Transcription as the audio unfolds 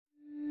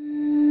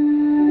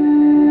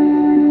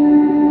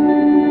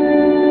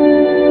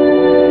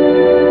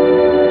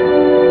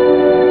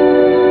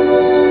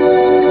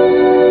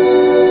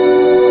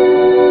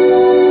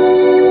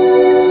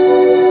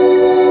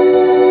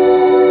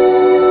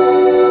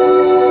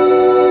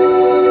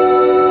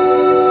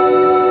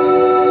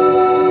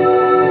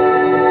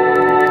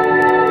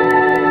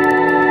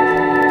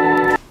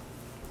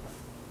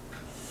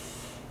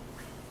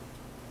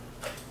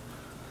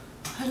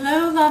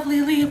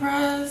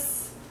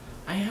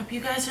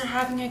hope you guys are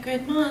having a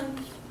good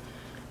month.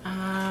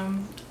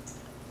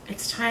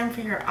 It's time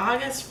for your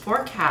August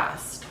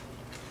forecast.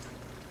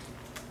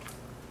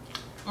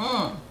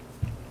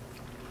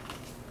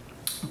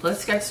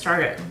 Let's get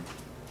started.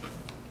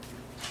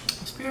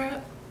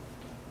 Spirit,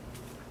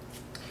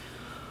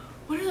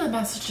 what are the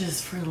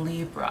messages for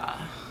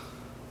Libra?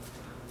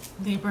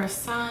 Libra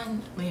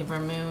Sun, Libra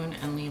Moon,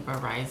 and Libra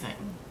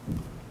Rising.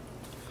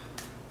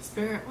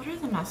 Spirit, what are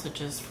the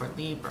messages for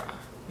Libra?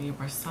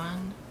 Libra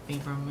Sun,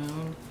 Libra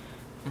Moon,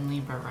 and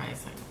Libra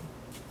Rising.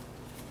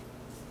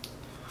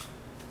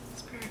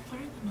 Spirit,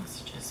 what are the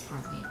messages for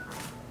Libra?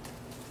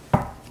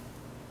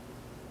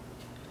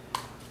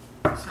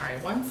 Sorry,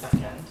 1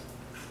 second.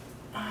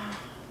 What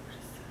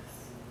is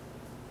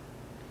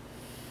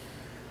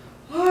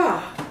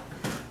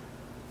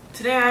this?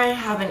 Today I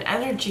have an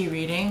energy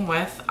reading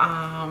with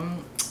another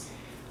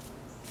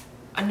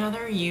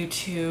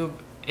YouTube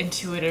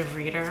intuitive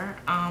reader,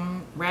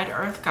 Red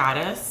Earth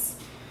Goddess.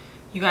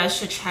 You guys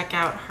should check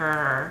out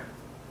her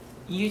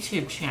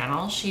YouTube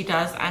channel. She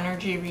does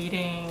energy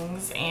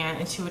readings and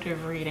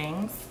intuitive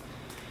readings.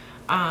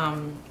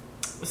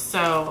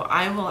 So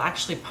I will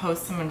actually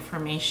post some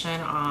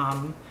information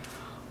on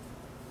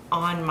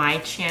my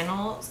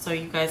channel so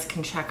you guys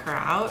can check her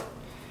out.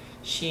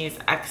 She's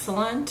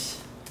excellent.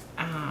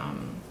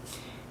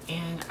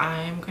 And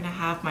I'm gonna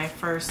have my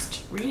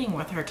first reading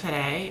with her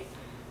today,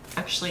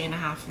 actually in a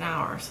half an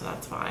hour, so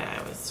that's why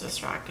I was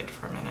distracted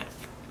for a minute.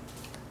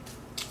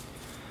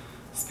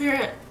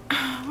 Spirit,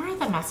 what are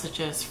the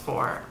messages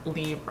for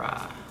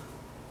Libra?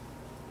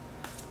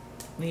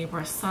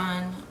 Libra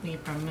Sun,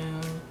 Libra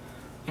Moon,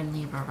 and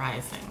Libra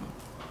Rising.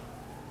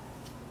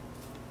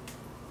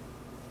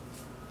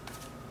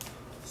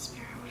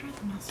 Spirit, what are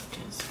the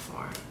messages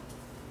for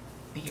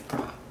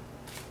Libra?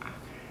 Okay.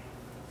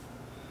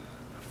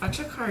 A bunch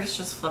of cards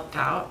just flipped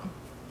out.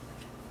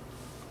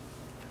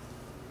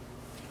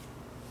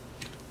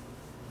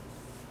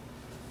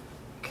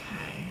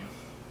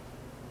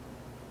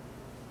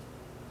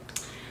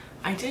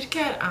 I did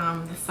get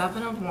the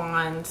Seven of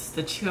Wands,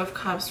 the Two of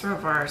Cups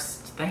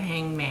reversed, the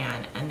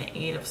Hangman, and the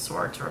Eight of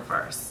Swords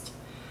reversed.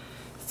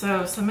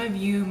 So some of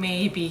you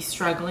may be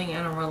struggling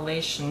in a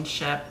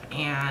relationship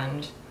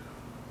and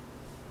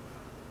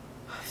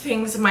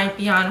things might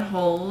be on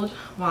hold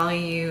while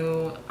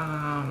you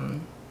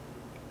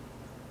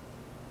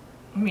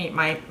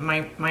might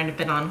have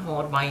been on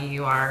hold while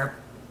you are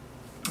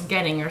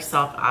getting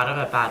yourself out of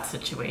a bad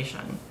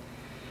situation.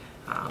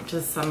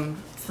 Just some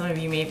of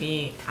you may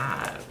be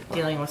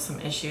dealing with some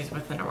issues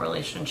within a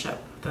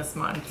relationship this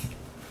month,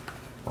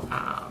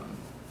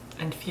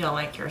 and feel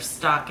like you're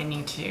stuck and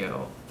need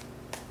to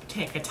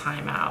take a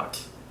time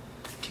out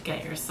to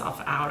get yourself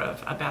out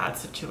of a bad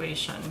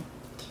situation.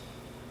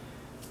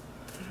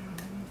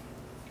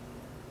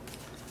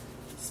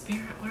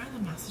 Spirit, what are the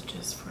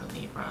messages for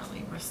Libra,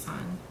 Libra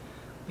Sun,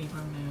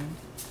 Libra Moon,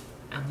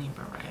 and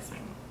Libra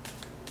Rising?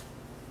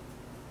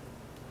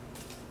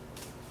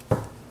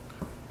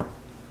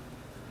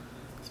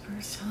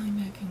 Spirit's telling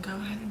me I can go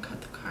ahead and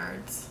cut the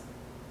cards.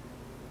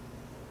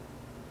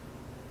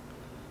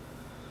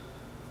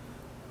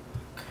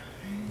 Okay.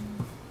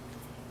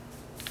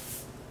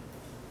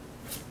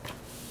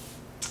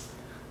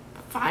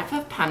 The Five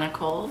of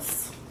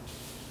Pentacles,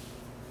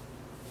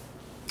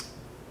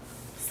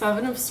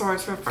 Seven of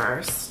Swords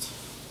reversed,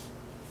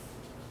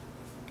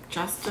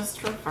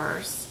 Justice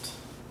reversed,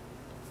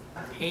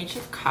 Page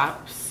of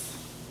Cups,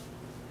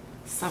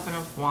 Seven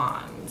of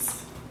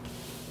Wands,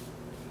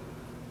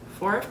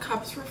 Four of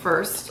Cups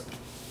reversed,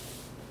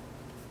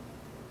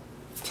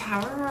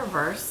 Tower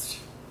reversed,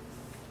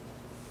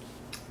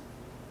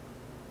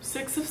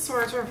 Six of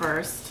Swords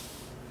reversed,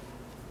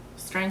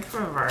 Strength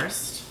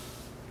reversed,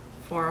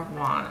 Four of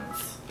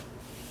Wands,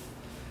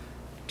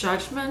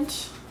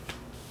 Judgment,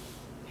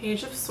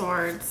 Page of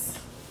Swords,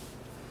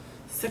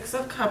 Six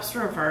of Cups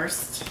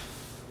reversed,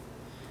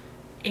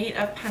 Eight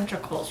of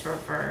Pentacles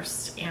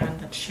reversed, and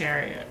the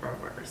Chariot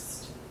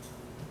reversed.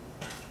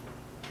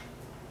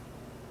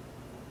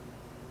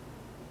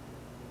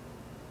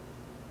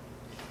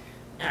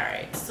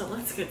 Alright, so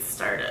let's get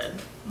started.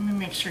 Let me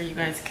make sure you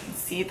guys can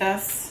see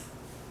this.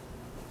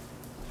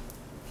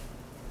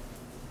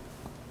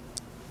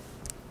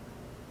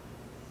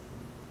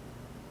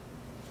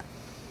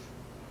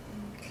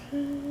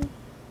 Okay.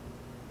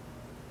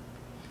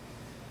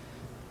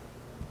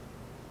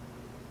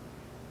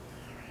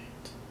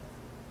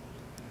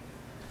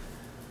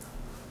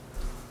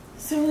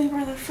 So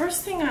Libra, the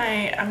first thing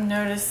I am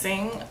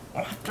noticing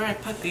after I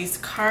put these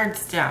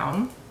cards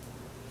down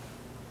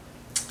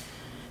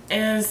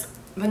is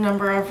the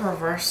number of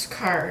reversed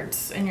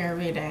cards in your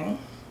reading.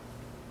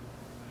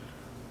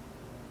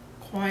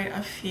 Quite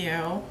a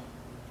few.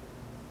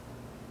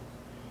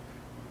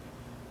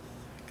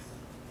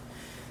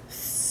 6,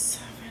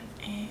 7,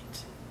 8.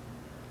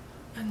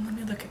 And let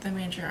me look at the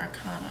major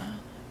arcana.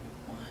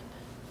 1,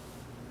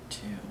 2,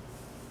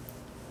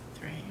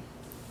 3,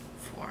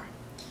 4.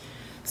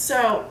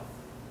 So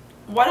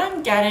what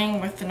I'm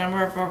getting with the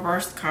number of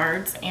reversed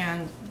cards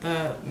and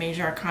the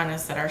major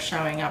arcanas that are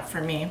showing up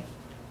for me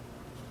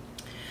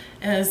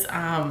is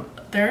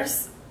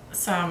there's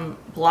some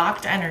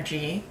blocked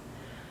energy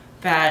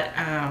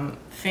that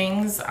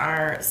things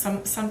are,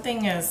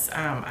 something is,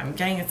 I'm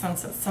getting a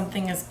sense that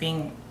something is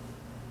being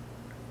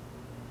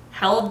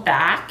held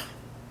back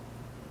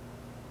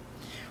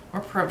or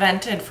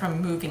prevented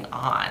from moving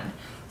on.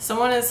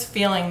 Someone is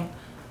feeling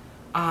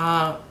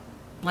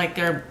like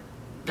there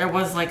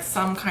was like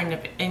some kind of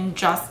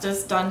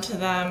injustice done to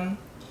them,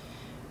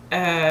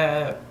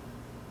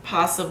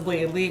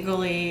 possibly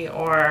legally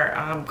or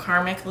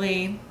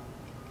karmically,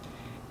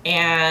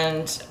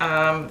 and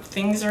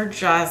things are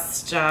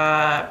just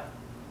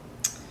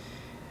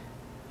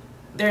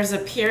there's a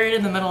period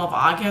in the middle of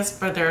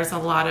August where there's a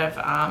lot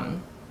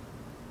of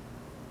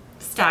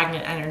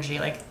stagnant energy,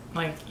 like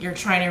you're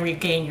trying to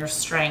regain your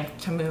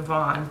strength to move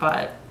on.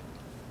 But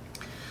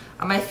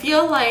I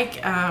feel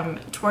like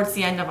towards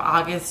the end of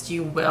August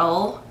you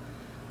will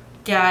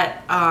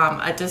get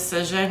a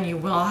decision. You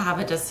will have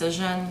a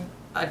decision.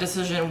 A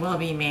decision will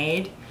be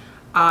made.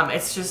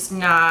 It's just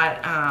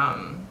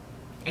not.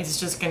 It's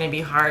just going to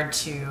be hard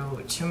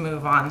to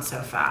move on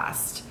so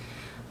fast.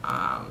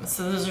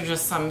 So those are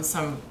just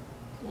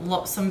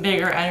some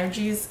bigger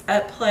energies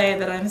at play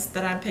that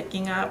I'm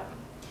picking up.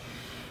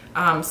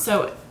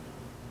 So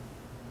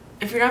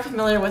if you're not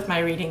familiar with my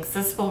readings,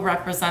 this will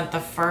represent the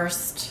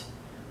first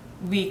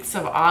weeks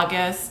of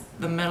August,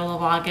 the middle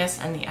of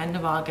August, and the end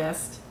of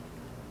August.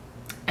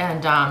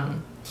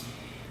 And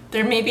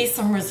there may be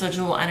some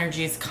residual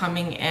energies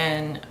coming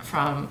in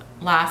from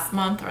last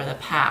month or the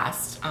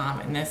past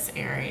in this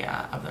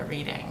area of the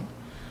reading.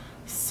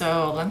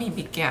 So let me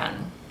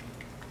begin.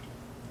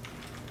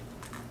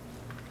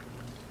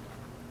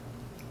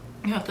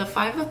 You have the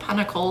Five of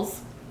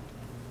Pentacles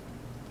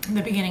in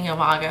the beginning of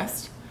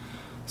August.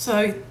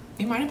 So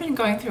you might have been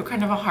going through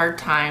kind of a hard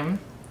time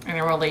in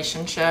a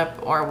relationship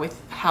or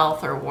with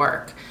health or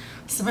work.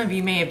 Some of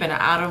you may have been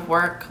out of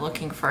work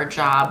looking for a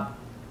job.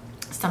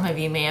 Some of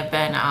you may have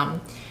been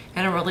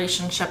in a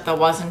relationship that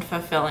wasn't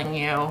fulfilling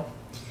you.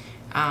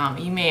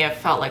 You may have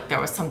felt like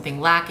there was something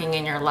lacking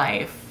in your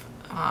life,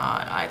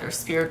 either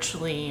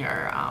spiritually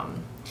or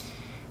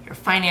your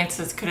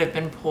finances could have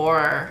been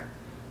poor.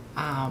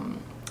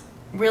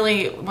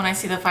 Really, when I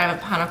see the Five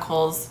of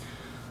Pentacles,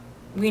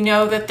 we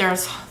know that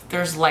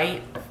there's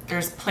light.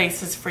 There's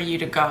places for you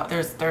to go.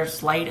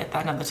 There's light at the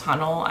end of the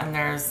tunnel, and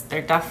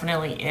there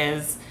definitely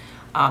is.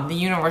 The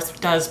universe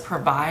does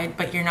provide,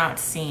 but you're not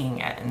seeing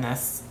it in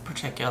this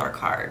particular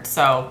card.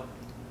 So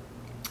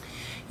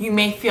you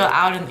may feel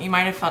you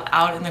might have felt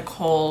out in the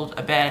cold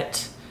a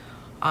bit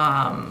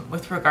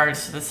with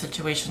regards to the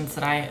situations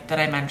that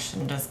I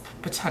mentioned as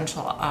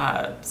potential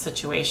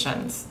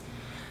situations.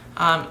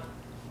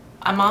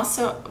 I'm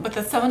also with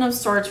the Seven of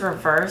Swords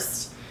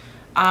reversed.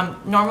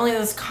 Normally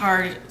this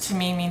card to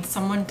me means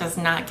someone does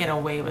not get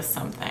away with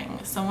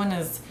something. Someone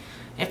is,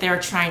 if they were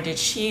trying to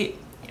cheat,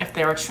 if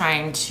they were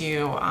trying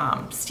to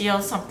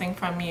steal something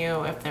from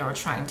you, if they were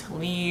trying to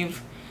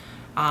leave,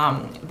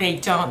 they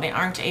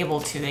aren't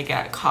able to, they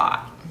get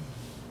caught.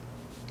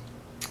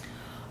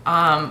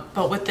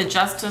 But with the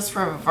Justice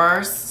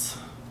reversed,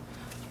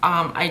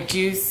 I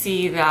do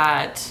see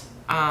that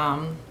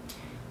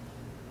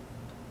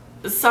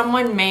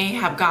someone may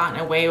have gotten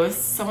away with,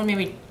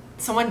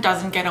 someone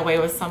doesn't get away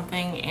with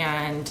something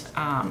and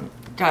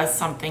does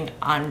something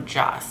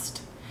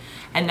unjust.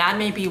 And that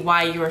may be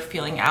why you are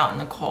feeling out in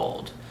the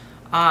cold.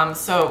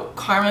 So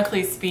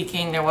karmically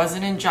speaking, there was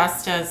an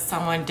injustice.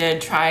 Someone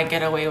did try and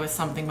get away with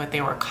something, but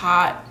they were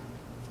caught.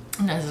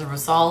 And as a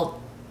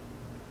result,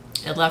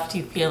 it left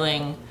you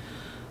feeling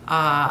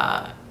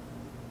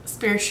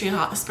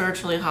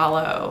spiritually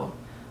hollow,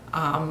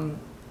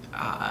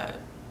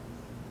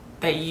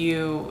 that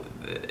you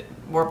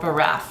were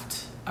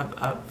bereft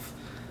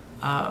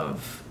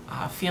of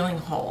feeling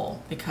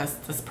whole because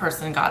this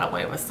person got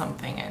away with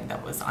something and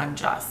that was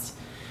unjust.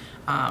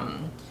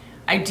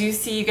 I do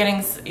see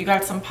you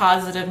got some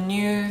positive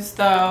news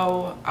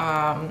though,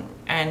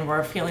 and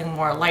we're feeling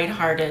more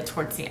lighthearted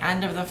towards the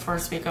end of the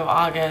first week of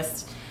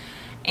August,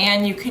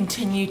 and you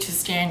continue to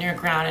stand your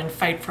ground and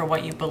fight for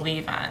what you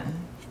believe in.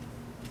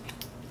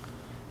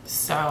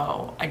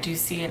 So I do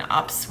see an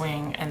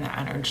upswing in the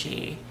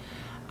energy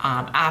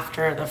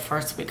after the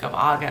first week of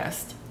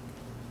August.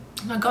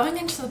 Now going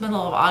into the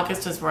middle of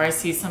August is where I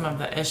see some of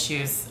the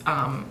issues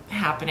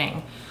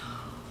happening.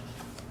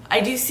 I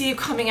do see you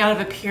coming out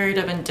of a period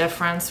of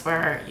indifference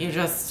where you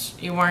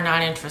were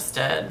not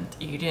interested.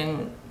 You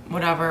didn't,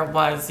 whatever it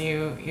was,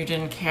 you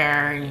didn't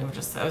care. You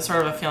just, it was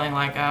sort of a feeling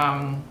like,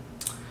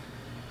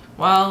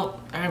 well,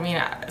 I mean,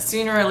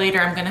 sooner or later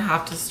I'm gonna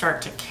have to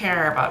start to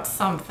care about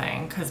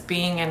something, because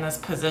being in this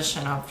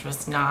position of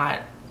just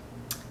not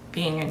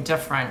being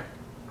indifferent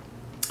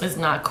is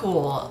not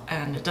cool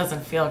and it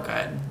doesn't feel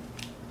good.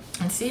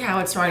 And see how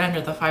it's right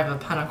under the Five of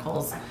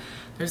Pentacles.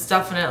 There's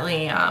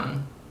definitely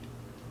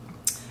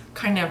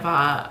kind of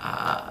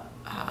a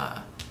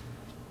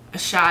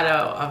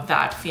shadow of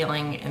that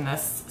feeling in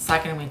this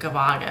second week of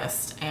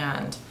August.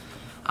 And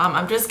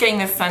I'm just getting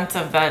the sense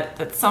of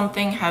that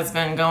something has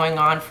been going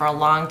on for a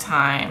long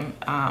time.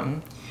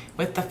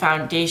 with the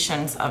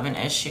foundations of an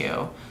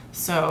issue.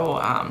 So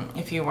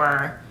if you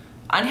were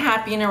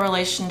unhappy in a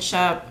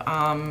relationship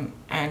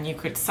and you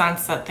could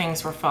sense that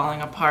things were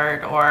falling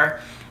apart, or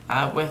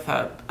with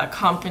a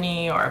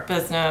company or a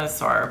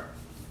business or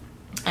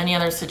any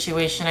other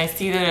situation, I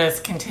see that as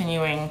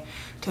continuing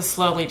to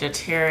slowly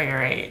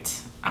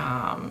deteriorate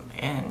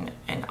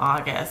in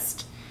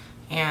August.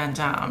 And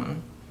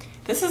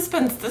this is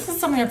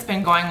something that's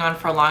been going on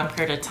for a long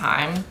period of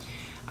time.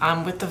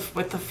 With the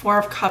Four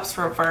of Cups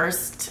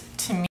reversed,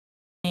 to me,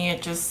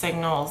 it just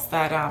signals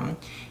that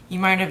you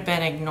might have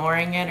been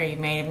ignoring it, or you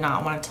may have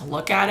not wanted to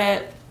look at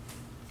it,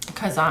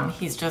 because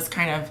he's just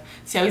kind of,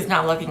 see how he's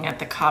not looking at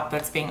the cup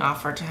that's being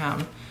offered to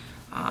him.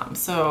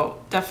 So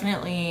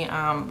definitely,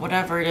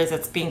 whatever it is,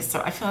 it's being, so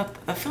I feel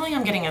like the feeling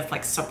I'm getting is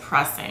like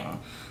suppressing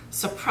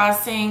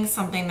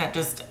something that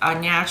just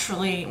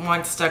naturally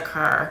wants to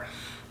occur.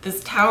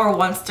 This Tower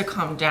wants to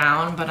come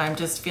down, but I'm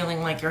just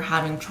feeling like you're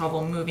having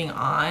trouble moving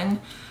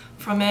on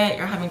from it.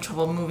 You're having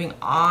trouble moving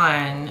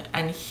on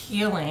and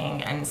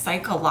healing and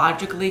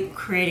psychologically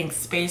creating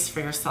space for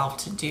yourself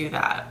to do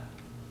that.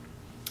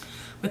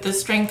 With the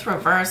Strength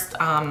reversed,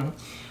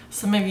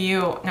 some of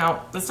you,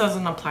 now this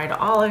doesn't apply to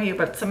all of you,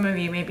 but some of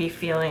you may be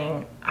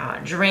feeling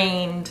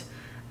drained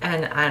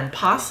and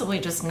possibly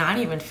just not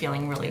even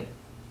feeling,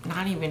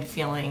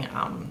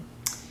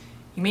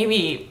 you may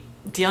be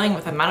dealing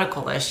with a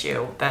medical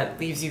issue that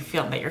leaves you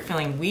feel that you're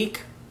feeling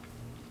weak,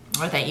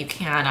 or that you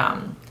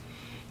can't,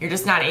 you're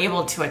just not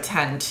able to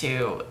attend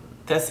to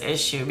this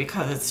issue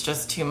because it's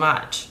just too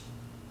much.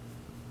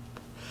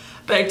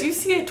 But I do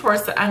see it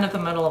towards the end of the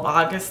middle of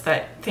August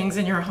that things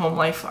in your home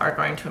life are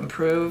going to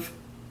improve.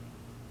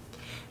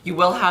 You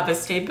will have the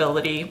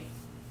stability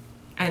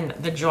and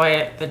the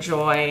joy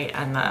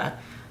and the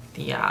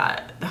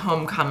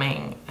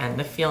homecoming and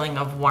the feeling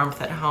of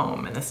warmth at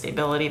home and the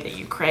stability that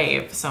you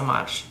crave so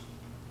much.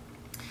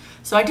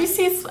 So I do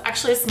see it's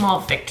actually a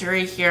small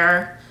victory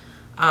here.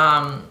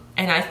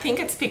 And I think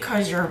it's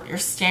because you're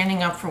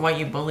standing up for what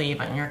you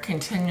believe in. You're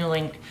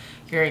continuing,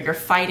 you're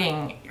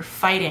fighting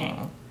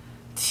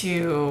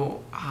to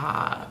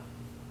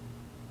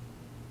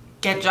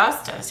get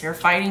justice. You're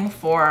fighting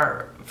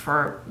for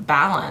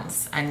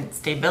balance and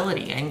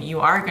stability, and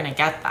you are going to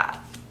get that.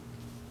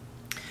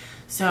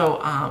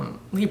 So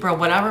Libra,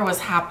 whatever was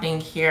happening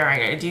here,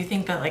 I do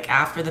think that like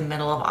after the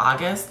middle of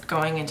August,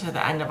 going into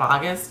the end of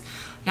August,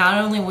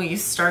 not only will you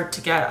start to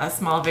get a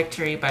small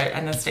victory,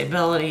 and the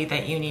stability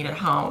that you need at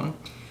home.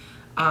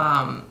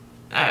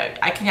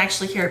 I can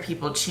actually hear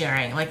people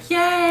cheering, like,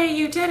 yay,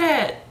 you did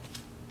it.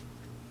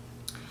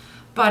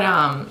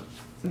 But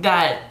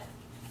that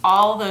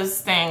all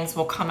those things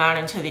will come out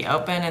into the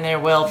open, and there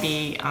will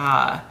be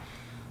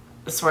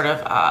sort of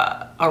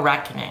a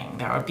reckoning.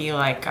 There will be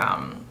like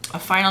a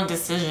final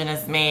decision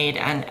is made,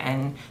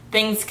 and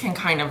things can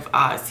kind of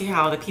see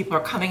how the people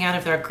are coming out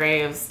of their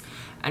graves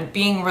and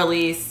being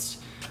released.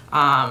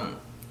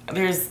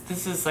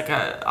 This is like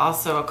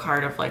also a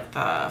card of like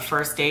the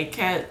first aid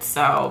kit.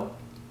 So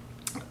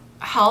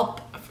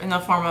help in the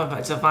form of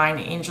a divine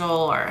angel,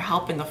 or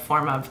help in the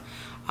form of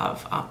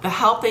the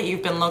help that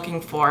you've been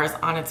looking for is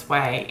on its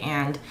way.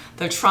 And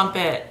the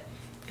trumpet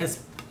is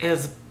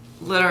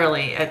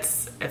literally,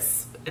 it's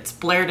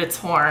blared its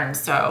horn.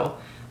 So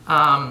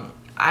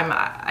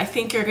I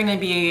think you're going to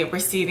be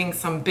receiving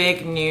some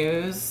big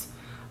news.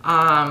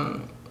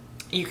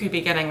 You could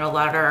be getting a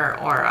letter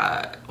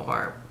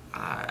or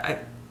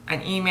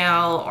an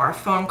email or a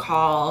phone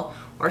call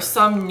or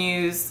some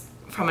news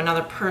from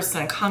another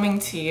person coming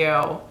to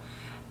you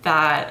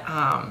that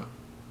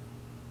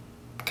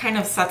kind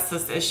of sets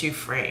this issue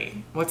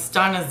free. What's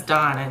done is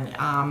done,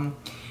 and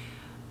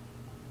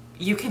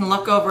you can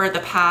look over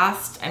the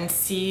past and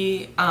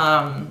see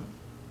all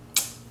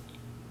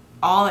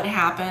that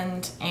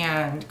happened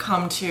and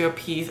come to a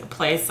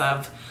place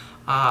of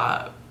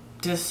a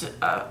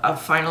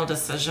final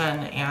decision,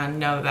 and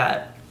know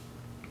that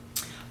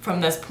from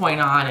this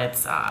point on,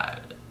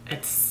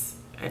 it's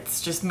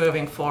just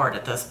moving forward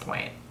at this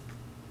point.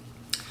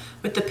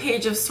 With the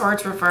Page of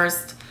Swords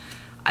reversed,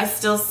 I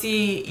still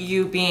see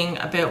you being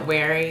a bit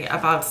wary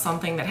about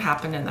something that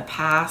happened in the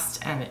past,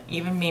 and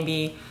even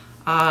maybe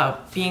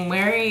being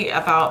wary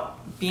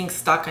about being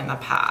stuck in the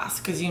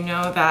past, because you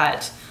know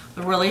that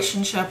the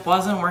relationship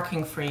wasn't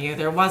working for you.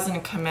 There wasn't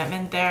a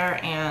commitment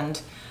there,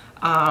 and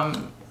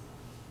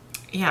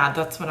yeah,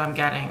 that's what I'm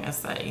getting,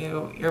 is that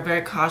you're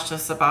very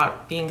cautious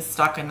about being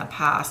stuck in the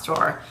past,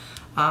 or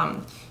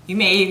you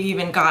may have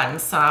even gotten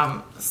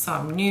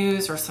some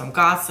news or some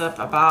gossip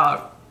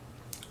about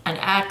an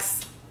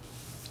ex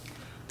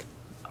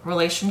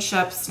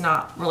relationship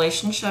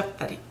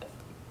that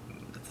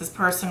this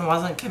person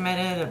wasn't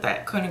committed, or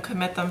that couldn't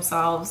commit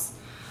themselves.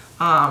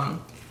 And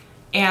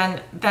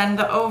then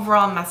the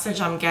overall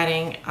message I'm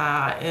getting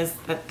is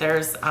that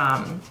there's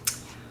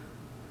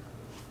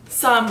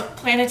some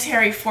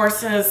planetary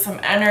forces, some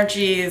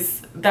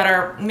energies that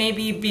are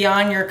maybe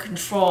beyond your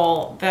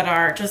control, that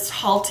are just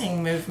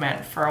halting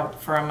movement for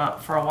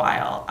a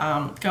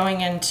while.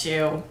 Going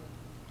into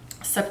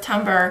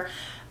September,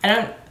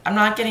 I'm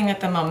not getting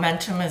that the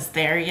momentum is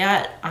there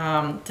yet,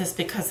 just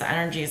because the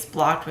energy is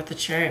blocked with the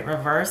Chariot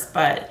reverse,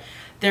 but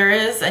there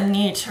is a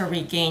need to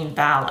regain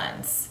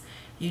balance.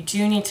 You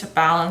do need to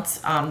balance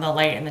the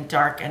light and the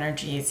dark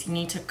energies. You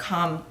need to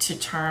come to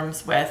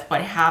terms with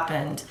what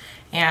happened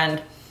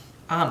and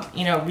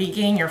you know,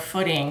 regain your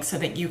footing so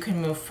that you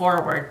can move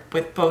forward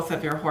with both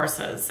of your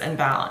horses in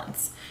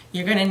balance.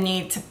 You're going to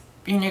need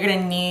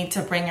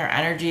to bring your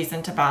energies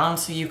into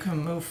balance so you can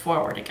move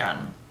forward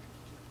again.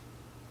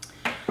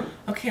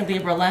 Okay,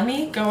 Libra, let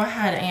me go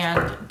ahead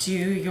and do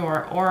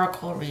your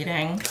oracle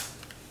reading.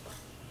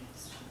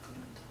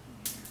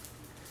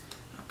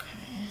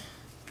 Okay.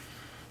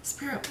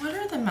 Spirit, what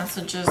are the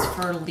messages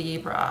for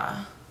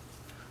Libra?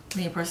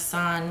 Libra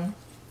Sun,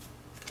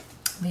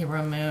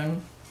 Libra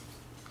Moon,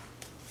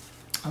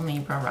 and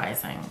Libra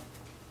Rising.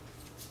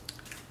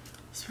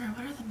 Spirit,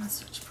 what are the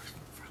messages for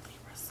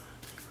Libra Sun,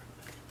 Libra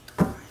Moon, and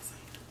Libra Rising?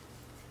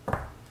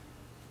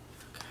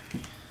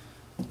 Okay.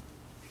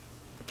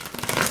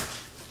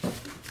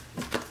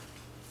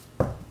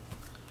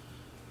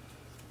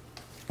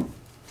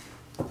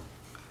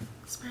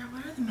 Spirit,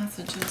 what are the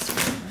messages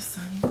for Libra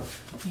Sun,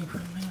 Libra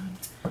Moon,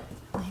 and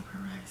Libra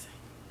Rising?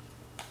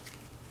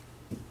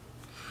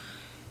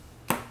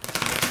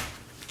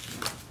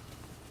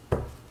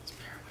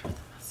 Spirit, what are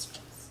the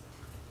messages?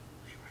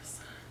 Libra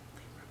Sun,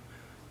 Libra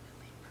Moon, and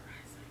Libra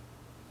Rising.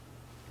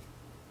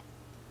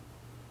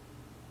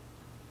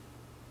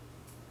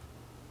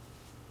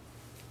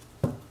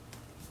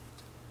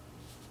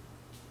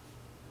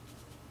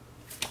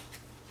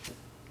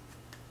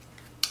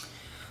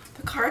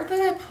 The card that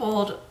I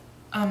pulled,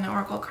 the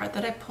oracle card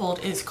that I pulled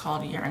is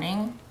called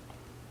Yearning.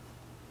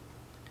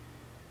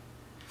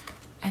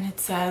 And it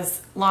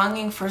says,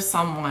 longing for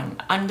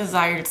someone,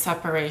 undesired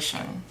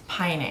separation,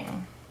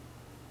 pining.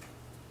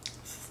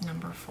 This is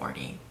number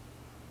 40.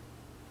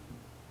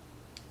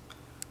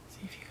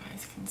 See if you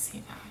guys can see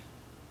that.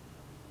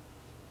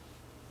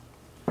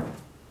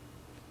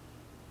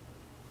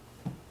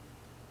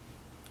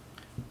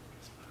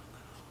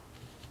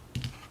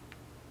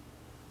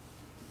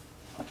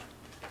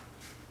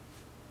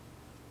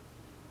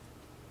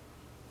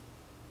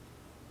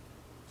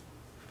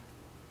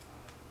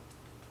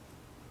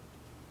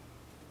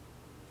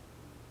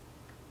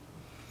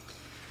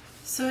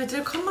 So it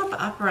did come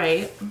up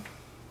upright.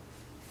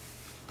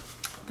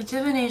 The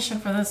divination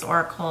for this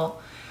oracle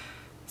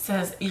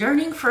says,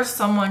 yearning for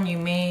someone you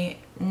may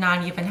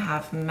not even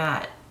have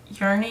met.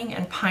 Yearning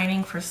and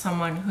pining for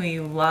someone who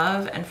you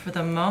love and for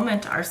the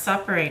moment are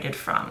separated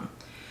from.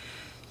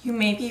 You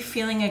may be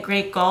feeling a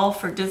great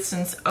gulf or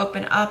distance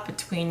open up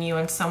between you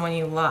and someone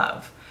you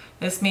love.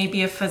 This may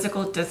be a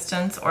physical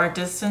distance or a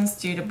distance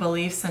due to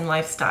beliefs and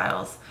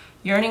lifestyles.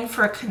 Yearning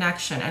for a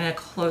connection and a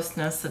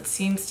closeness that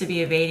seems to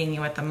be evading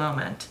you at the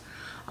moment.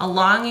 A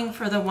longing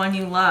for the one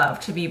you love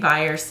to be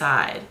by your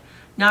side.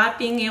 Not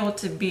being able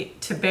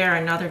to bear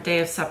another day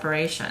of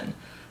separation.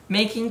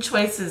 Making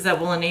choices that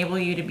will enable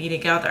you to be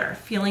together.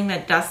 Feeling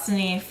that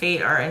destiny and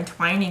fate are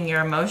entwining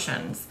your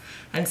emotions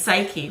and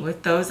psyche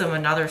with those of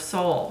another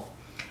soul.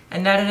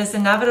 And that it is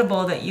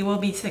inevitable that you will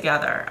be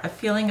together. A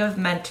feeling of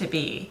meant to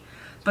be.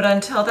 But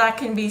until that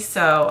can be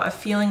so, a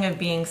feeling of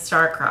being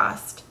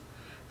star-crossed.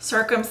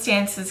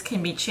 Circumstances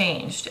can be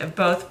changed if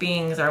both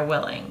beings are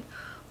willing,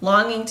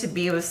 longing to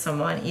be with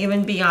someone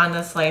even beyond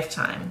this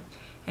lifetime,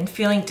 and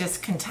feeling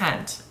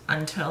discontent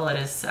until it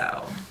is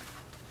so.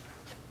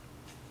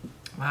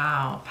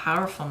 Wow,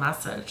 powerful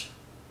message.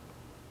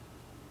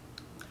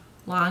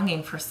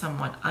 Longing for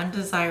someone,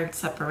 undesired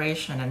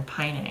separation and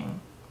pining.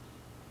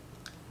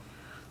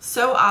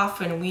 So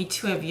often we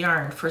too have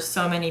yearned for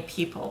so many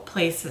people,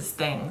 places,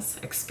 things,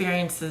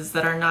 experiences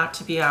that are not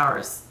to be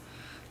ours.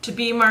 To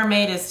be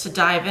mermaid is to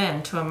dive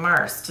in, to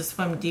immerse, to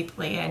swim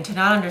deeply, and to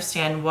not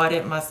understand what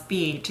it must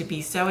be to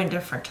be so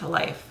indifferent to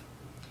life.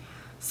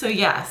 So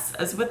yes,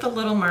 as with the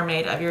Little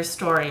Mermaid of your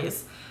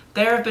stories,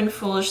 there have been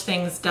foolish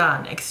things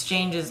done,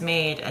 exchanges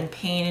made, and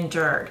pain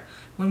endured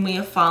when we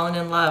have fallen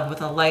in love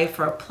with a life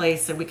or a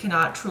place that we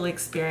cannot truly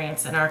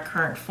experience in our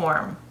current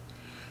form.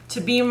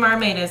 To be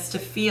mermaid is to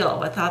feel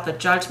without the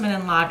judgment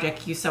and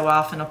logic you so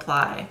often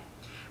apply.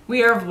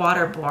 We are of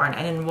water born,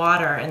 and in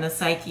water, in the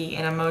psyche,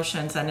 in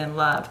emotions, and in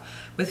love,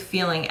 with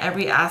feeling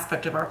every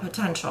aspect of our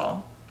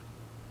potential.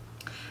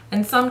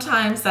 And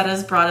sometimes that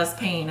has brought us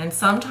pain, and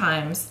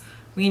sometimes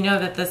we know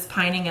that this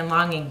pining and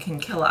longing can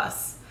kill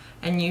us,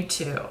 and you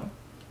too,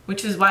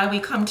 which is why we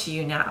come to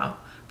you now.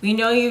 We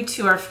know you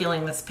too are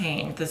feeling this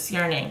pain, this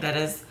yearning that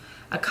is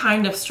a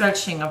kind of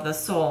stretching of the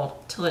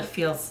soul till it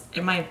feels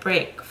it might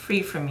break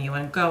free from you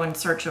and go in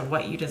search of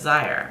what you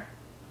desire.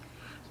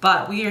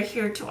 But we are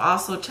here to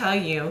also tell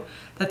you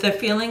that the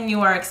feeling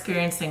you are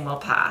experiencing will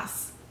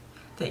pass,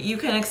 that you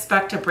can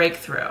expect a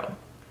breakthrough,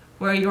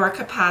 where your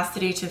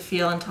capacity to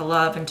feel and to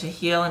love and to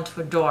heal and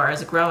to adore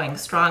is growing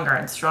stronger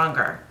and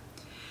stronger.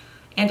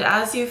 And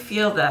as you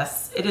feel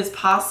this, it is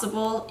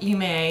possible you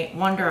may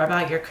wonder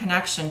about your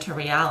connection to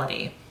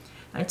reality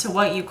and to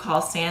what you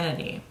call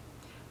sanity.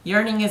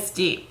 Yearning is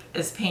deep,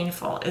 is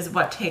painful, is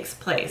what takes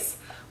place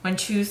when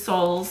two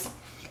souls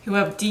who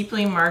have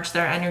deeply merged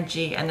their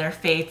energy, and their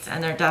fates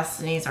and their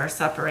destinies are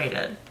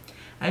separated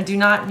and do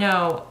not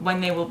know when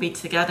they will be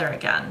together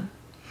again.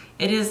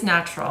 It is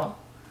natural.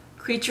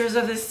 Creatures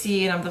of the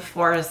sea and of the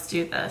forest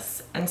do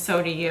this, and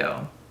so do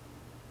you.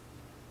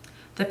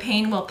 The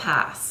pain will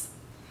pass,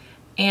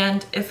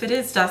 and if it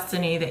is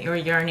destiny that your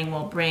yearning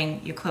will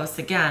bring you close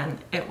again,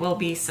 it will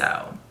be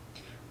so.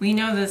 We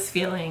know this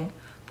feeling.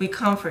 We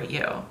comfort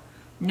you.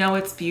 Know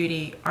its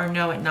beauty or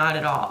know it not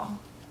at all.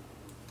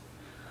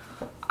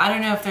 I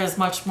don't know if there's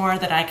much more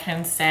that I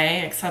can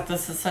say, except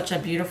this is such a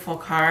beautiful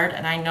card,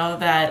 and I know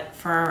that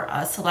for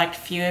a select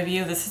few of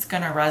you, this is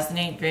going to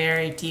resonate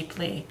very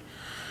deeply.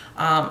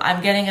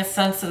 I'm getting a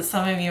sense that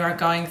some of you are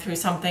going through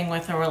something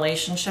with a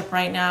relationship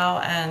right now,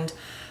 and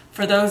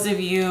for those of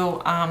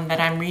you that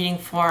I'm reading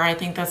for, I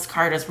think this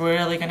card is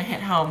really going to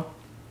hit home.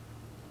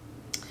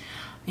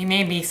 You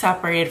may be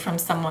separated from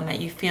someone that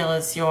you feel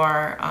is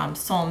your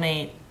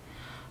soulmate,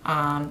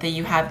 that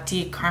you have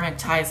deep karmic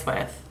ties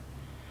with.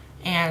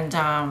 And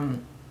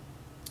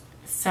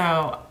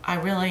so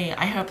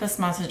I hope this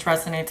message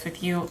resonates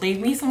with you. Leave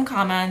me some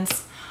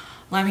comments.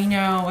 Let me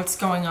know what's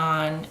going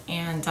on.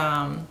 And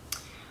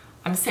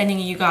I'm sending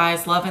you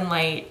guys love and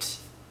light,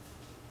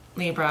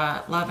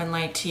 Libra, love and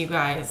light to you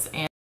guys.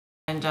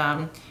 And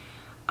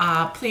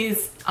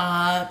please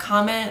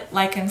comment,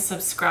 like, and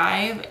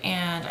subscribe.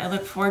 And I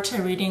look forward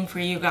to reading for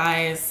you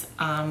guys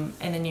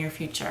in the near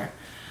future.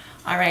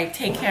 All right,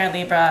 take care,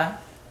 Libra.